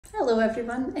Hello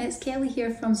everyone, it's Kelly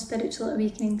here from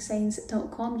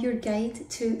spiritualawakeningsigns.com, your guide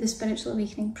to the spiritual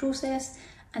awakening process.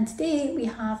 And today we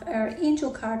have our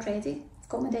angel card ready. I've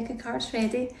got my deck of cards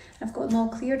ready. I've got them all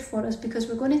cleared for us because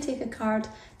we're going to take a card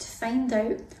to find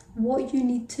out what you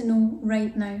need to know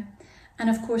right now. And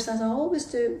of course, as I always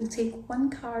do, we'll take one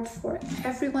card for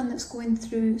everyone that's going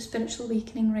through spiritual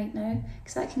awakening right now,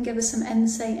 because that can give us some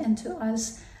insight into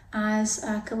us as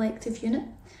a collective unit,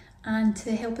 and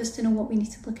to help us to know what we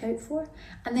need to look out for.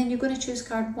 And then you're going to choose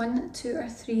card 1, 2 or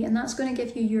 3, and that's going to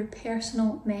give you your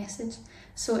personal message.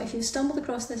 So if you've stumbled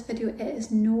across this video, it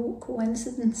is no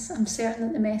coincidence. I'm certain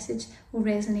that the message will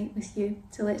resonate with you.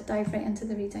 So let's dive right into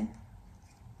the reading.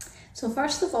 So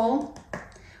first of all,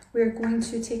 we're going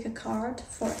to take a card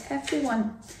for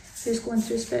everyone who's going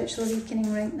through spiritual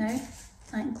awakening right now.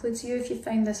 That includes you if you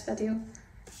found this video.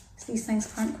 These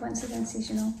things aren't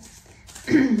coincidences, you know.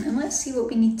 And let's see what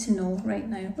we need to know right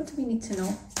now. What do we need to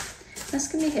know? This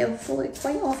can be helpful. It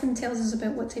quite often tells us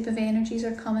about what type of energies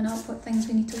are coming up, what things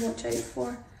we need to watch out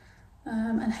for,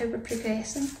 and how we're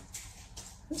progressing.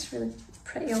 It's really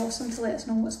pretty awesome to let us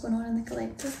know what's going on in the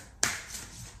collective.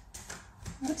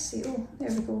 Let's see. Oh, there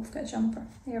we go. We've got a jumper.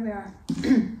 There we are.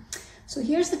 So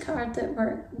here's the card that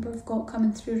we've got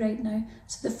coming through right now.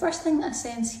 So the first thing that I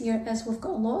sense here is we've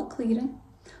got a lot of clearing.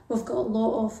 We've got a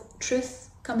lot of truth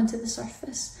coming to the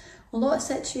surface. A lot of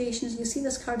situations, you'll see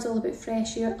this card's all about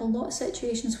fresh air. A lot of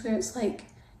situations where it's like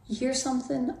you hear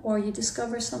something or you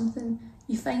discover something,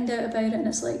 you find out about it and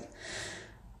it's like,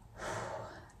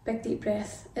 big deep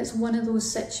breath. It's one of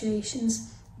those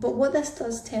situations. But what this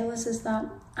does tell us is that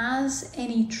as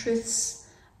any truths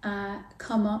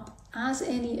come up, as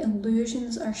any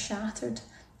illusions are shattered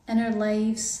in our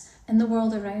lives, in the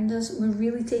world around us, we're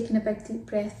really taking a big deep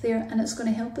breath there, and it's going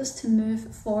to help us to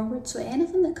move forward. So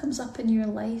anything that comes up in your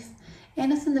life,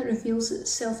 anything that reveals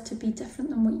itself to be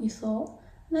different than what you thought,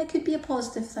 and that could be a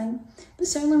positive thing, but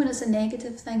certainly when it's a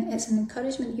negative thing, it's an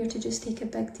encouragement here to just take a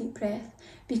big deep breath,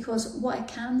 because what I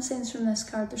can sense from this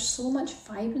card, there's so much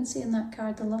vibrancy in that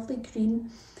card, the lovely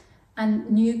green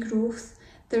and new growth.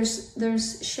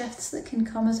 There's shifts that can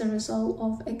come as a result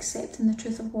of accepting the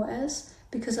truth of what is,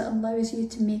 because it allows you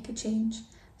to make a change.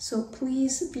 So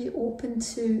please be open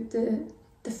to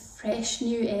the fresh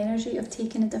new energy of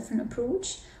taking a different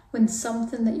approach. When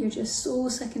something that you're just so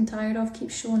sick and tired of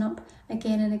keeps showing up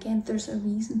again and again, there's a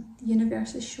reason. The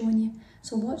universe is showing you.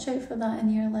 So watch out for that in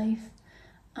your life.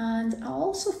 And I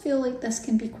also feel like this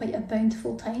can be quite a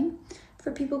bountiful time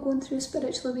for people going through a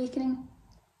spiritual awakening.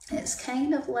 It's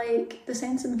kind of like, the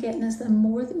sense I'm getting is the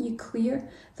more that you clear,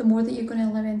 the more that you're going to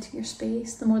allow into your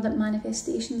space, the more that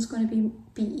manifestation is going to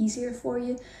be easier for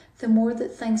you, the more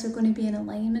that things are going to be in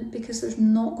alignment, because there's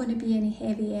not going to be any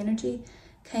heavy energy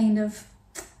kind of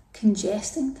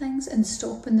congesting things and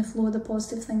stopping the flow of the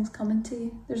positive things coming to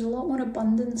you. There's a lot more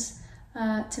abundance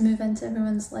to move into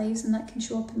everyone's lives, and that can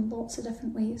show up in lots of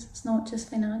different ways. It's not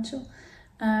just financial.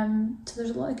 So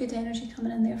there's a lot of good energy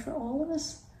coming in there for all of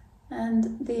us.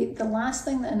 And the last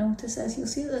thing that I notice is you'll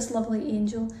see that this lovely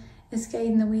angel is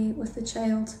guiding the way with the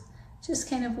child, just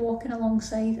kind of walking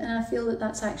alongside, and I feel that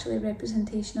that's actually a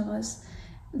representation of us.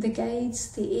 The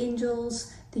guides, the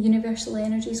angels, the universal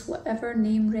energies, whatever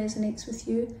name resonates with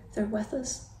you, they're with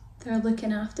us. They're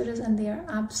looking after us, and they are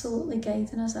absolutely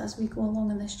guiding us as we go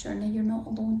along on this journey. You're not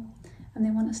alone, and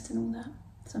they want us to know that.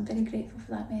 So I'm very grateful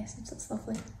for that message. That's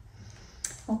lovely.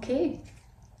 Okay.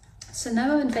 So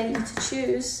now I invite you to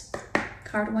choose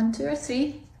card 1, 2 or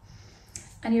 3,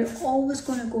 and you're always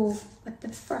going to go with the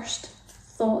first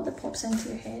thought that pops into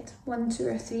your head. 1, 2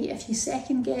 or 3. If you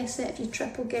second guess it, if you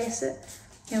triple guess it,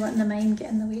 you're letting the mind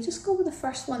get in the way. Just go with the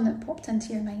first one that popped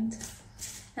into your mind.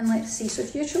 And let's see. So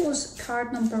if you chose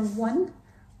card number 1,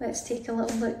 let's take a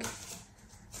little look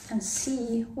and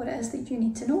see what it is that you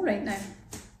need to know right now.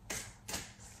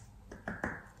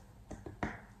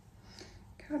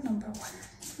 Card number 1.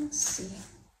 Let's see.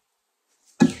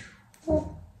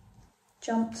 Oh,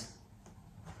 jumped.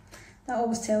 That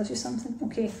always tells you something.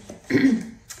 Okay.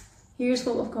 Here's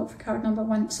what we've got for card number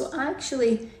 1. So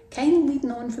actually, kind of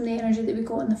leading on from the energy that we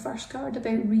got in the first card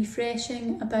about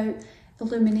refreshing, about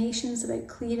illuminations, about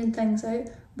clearing things out,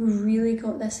 we've really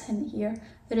got this hint here.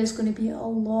 There is going to be a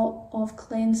lot of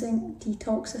cleansing,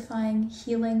 detoxifying,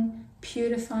 healing,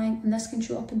 purifying, and this can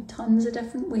show up in tons of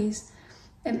different ways.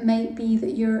 It might be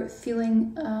that you're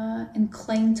feeling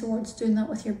inclined towards doing that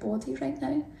with your body right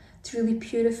now, to really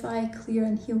purify, clear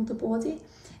and heal the body.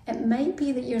 It might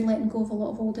be that you're letting go of a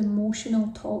lot of old emotional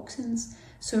toxins,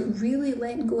 so really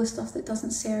letting go of stuff that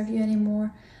doesn't serve you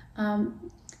anymore.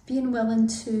 being willing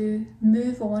to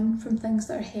move on from things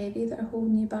that are heavy, that are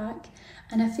holding you back.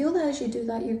 And I feel that as you do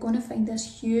that, you're going to find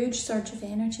this huge surge of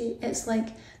energy. It's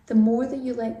like the more that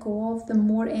you let go of, the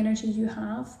more energy you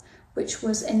have, which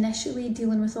was initially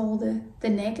dealing with all the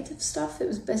negative stuff. It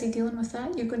was busy dealing with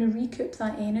that. You're going to recoup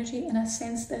that energy, and I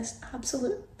sense this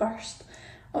absolute burst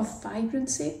of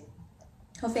vibrancy,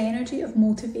 of energy, of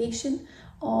motivation,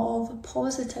 of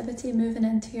positivity moving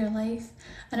into your life.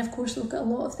 And of course, we've got a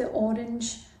lot of the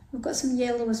orange, we've got some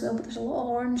yellow as well, but there's a lot of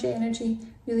orange energy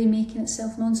really making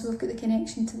itself known. So we've got the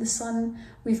connection to the sun,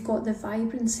 we've got the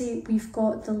vibrancy, we've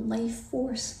got the life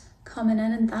force coming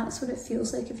in, and that's what it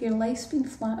feels like. If your life's been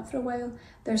flat for a while,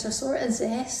 there's a sort of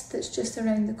zest that's just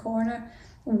around the corner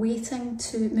waiting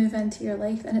to move into your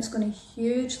life, and it's going to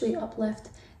hugely uplift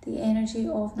the energy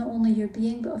of not only your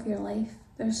being but of your life.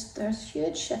 There's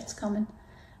huge shifts coming,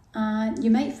 and you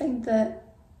might find that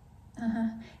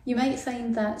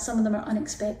some of them are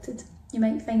unexpected. You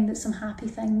might find that some happy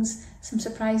things, some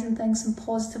surprising things, some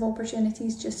positive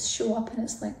opportunities just show up, and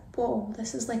it's like, whoa,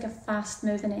 this is like a fast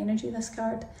moving energy, this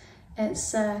card.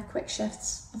 It's quick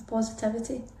shifts of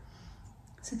positivity.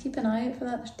 So keep an eye out for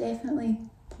that. There's definitely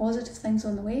positive things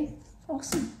on the way.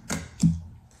 Awesome.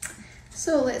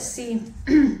 So let's see.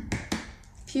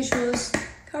 Fuchsia's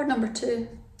card number 2.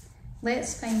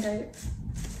 Let's find out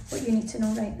what you need to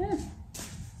know right now.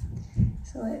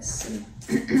 So let's see.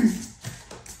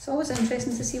 It's always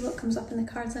interesting to see what comes up in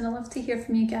the cards, and I love to hear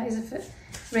from you guys if it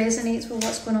resonates with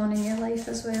what's going on in your life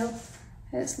as well.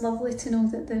 It's lovely to know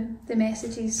that the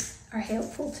messages are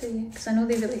helpful to you, because I know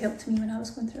they really helped me when I was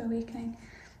going through awakening,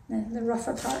 the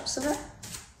rougher parts of it.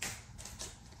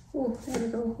 Oh, there we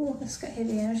go. Oh, this got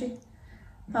heavy energy.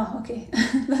 Oh, okay,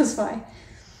 that's why.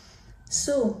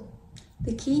 So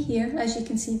the key here, as you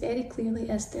can see very clearly,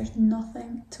 is there's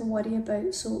nothing to worry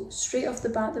about. So straight off the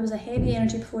bat, there was a heavy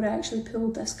energy before I actually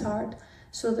pulled this card.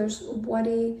 So there's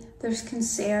worry, there's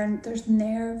concern, there's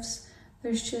nerves,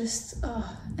 there's just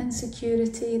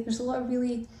insecurity. There's a lot of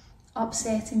really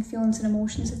upsetting feelings and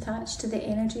emotions attached to the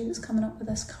energy that's coming up with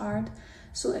this card.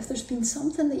 So if there's been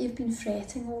something that you've been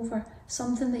fretting over,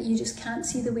 something that you just can't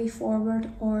see the way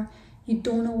forward, or you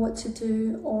don't know what to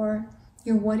do, or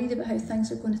you're worried about how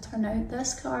things are going to turn out,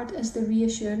 this card is the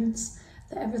reassurance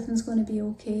that everything's going to be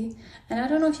okay. And I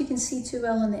don't know if you can see too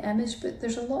well in the image, but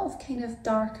there's a lot of kind of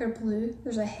darker blue.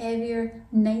 There's a heavier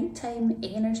nighttime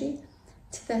energy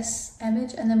to this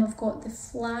image, and then we've got the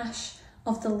flash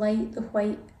of the light, the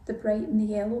white, the bright and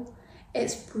the yellow.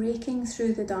 It's breaking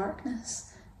through the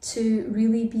darkness to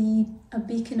really be a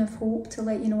beacon of hope, to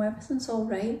let you know everything's all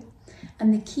right.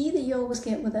 And the key that you always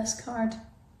get with this card,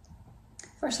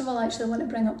 first of all, actually I want to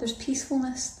bring up, there's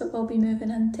peacefulness that will be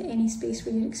moving into any space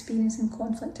where you're experiencing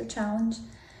conflict or challenge.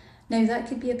 Now that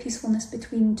could be a peacefulness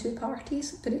between two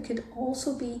parties, but it could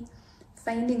also be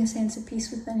finding a sense of peace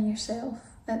within yourself,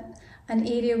 an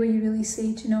area where you really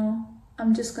say, do you know,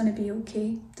 I'm just going to be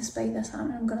okay despite this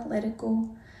happening, I'm going to let it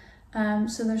go.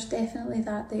 So there's definitely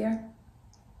that there.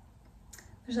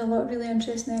 There's a lot of really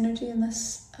interesting energy in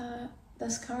this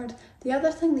card. The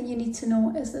other thing that you need to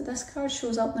know is that this card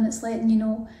shows up when it's letting you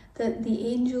know that the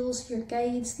angels, your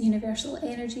guides, the universal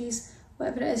energies,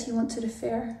 whatever it is you want to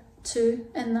refer to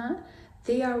in that,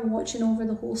 they are watching over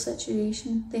the whole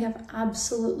situation. They have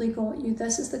absolutely got you.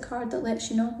 This is the card that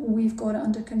lets you know we've got it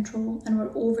under control and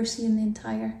we're overseeing the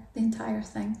entire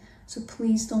thing. So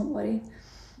please don't worry.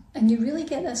 And you really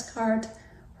get this card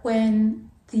when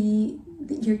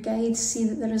your guides see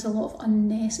that there is a lot of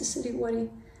unnecessary worry,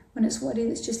 when it's worry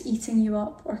that's just eating you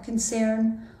up, or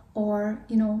concern, or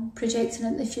projecting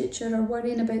into the future, or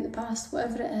worrying about the past,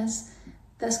 whatever it is.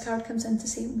 This card comes in to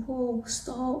say, whoa,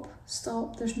 stop,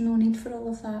 there's no need for all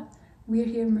of that. We're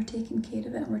here and we're taking care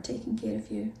of it, and we're taking care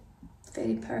of you.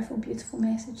 Very powerful, beautiful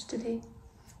message today.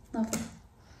 Lovely.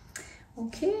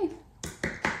 Okay,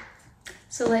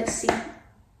 so let's see.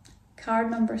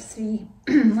 Card number 3.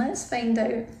 Let's find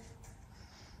out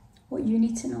what you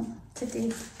need to know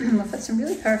today. We've had some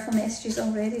really powerful messages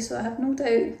already, so I have no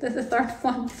doubt that the third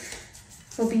one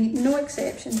will be no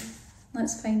exception.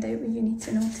 Let's find out what you need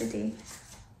to know today.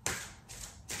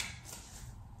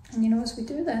 And as we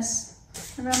do this,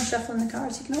 whenever I'm shuffling the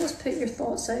cards, you can always put your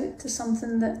thoughts out to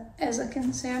something that is a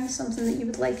concern, something that you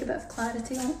would like a bit of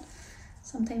clarity on.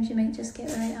 Sometimes you might just get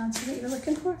the right answer that you're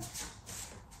looking for.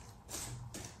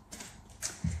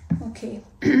 Okay,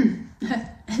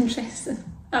 interesting.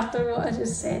 After what I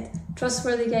just said,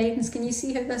 trustworthy guidance. Can you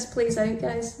see how this plays out,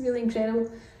 guys? Really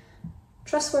incredible.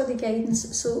 Trustworthy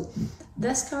guidance. So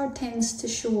this card tends to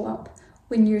show up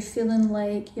when you're feeling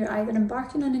like you're either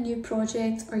embarking on a new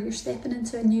project, or you're stepping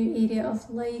into a new area of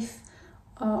life,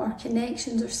 or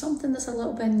connections or something that's a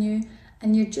little bit new,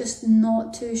 and you're just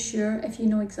not too sure if you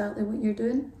know exactly what you're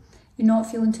doing, you're not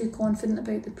feeling too confident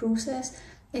about the process.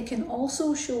 It can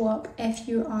also show up if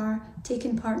you are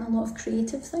taking part in a lot of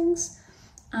creative things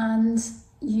and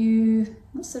you,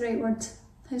 what's the right word?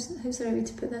 How's the right way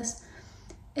to put this?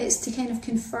 It's to kind of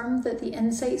confirm that the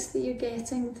insights that you're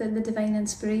getting, the divine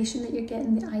inspiration that you're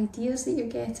getting, the ideas that you're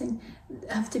getting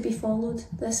have to be followed.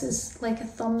 This is like a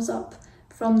thumbs up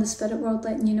from the spirit world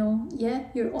letting you know, yeah,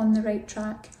 you're on the right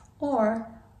track. Or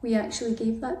we actually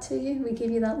gave that to you. We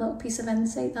gave you that little piece of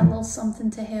insight, that little something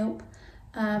to help.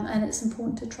 And it's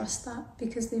important to trust that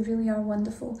because they really are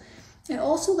wonderful. It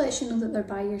also lets you know that they're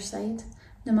by your side.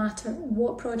 No matter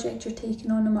what project you're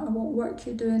taking on, no matter what work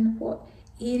you're doing, what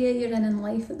area you're in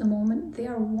life at the moment, they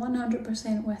are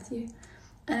 100% with you.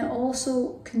 And it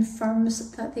also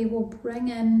confirms that they will bring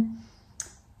in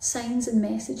signs and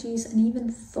messages and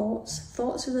even thoughts.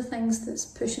 Thoughts are the things that's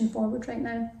pushing forward right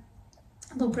now.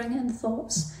 They'll bring in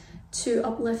thoughts to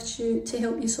uplift you, to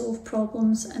help you solve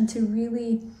problems and to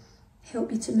really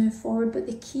help you to move forward. But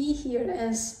the key here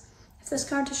is, if this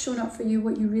card has shown up for you,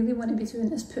 what you really want to be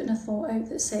doing is putting a thought out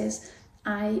that says,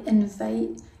 I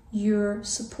invite your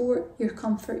support, your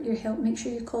comfort, your help. Make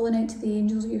sure you're calling out to the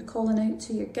angels, you're calling out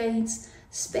to your guides.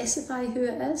 Specify who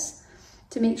it is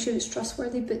to make sure it's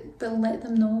trustworthy, but let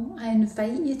them know, I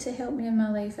invite you to help me in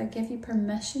my life. I give you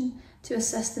permission to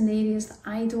assist in the areas that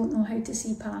I don't know how to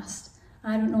see past.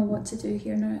 I don't know what to do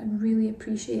here now. I really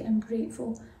appreciate and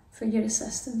grateful for your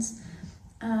assistance.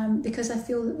 Because I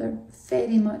feel that they're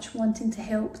very much wanting to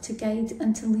help, to guide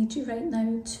and to lead you right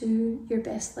now to your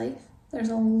best life. There's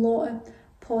a lot of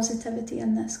positivity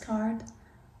in this card.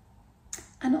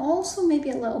 And also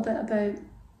maybe a little bit about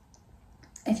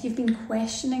if you've been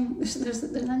questioning, there's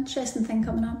an interesting thing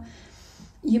coming up.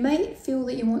 You might feel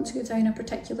that you want to go down a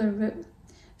particular route.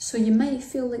 So you might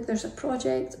feel like there's a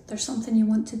project, there's something you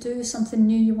want to do, something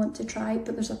new you want to try,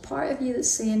 but there's a part of you that's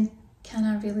saying, can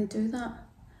I really do that?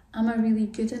 Am I really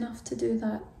good enough to do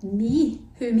that? Me?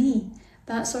 Who me?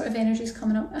 That sort of energy is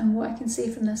coming up, and what I can say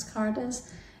from this card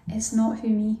is, it's not who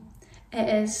me. It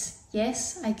is,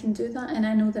 yes, I can do that, and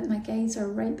I know that my guides are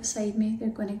right beside me. They're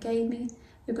going to guide me,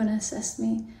 they're going to assist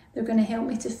me, they're going to help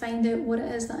me to find out what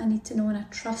it is that I need to know, and I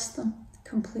trust them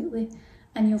completely.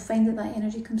 And you'll find that that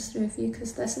energy comes through for you,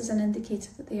 because this is an indicator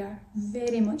that they are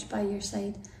very much by your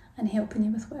side and helping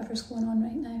you with whatever's going on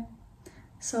right now.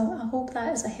 So I hope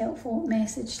that is a helpful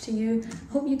message to you.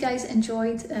 I hope you guys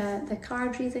enjoyed the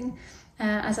card reading.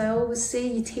 As I always say,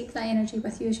 you take that energy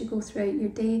with you as you go throughout your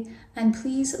day. And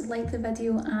please like the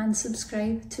video and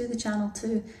subscribe to the channel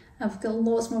too. I've got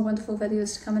lots more wonderful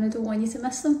videos to come and I don't want you to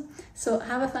miss them. So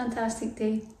have a fantastic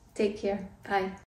day. Take care. Bye.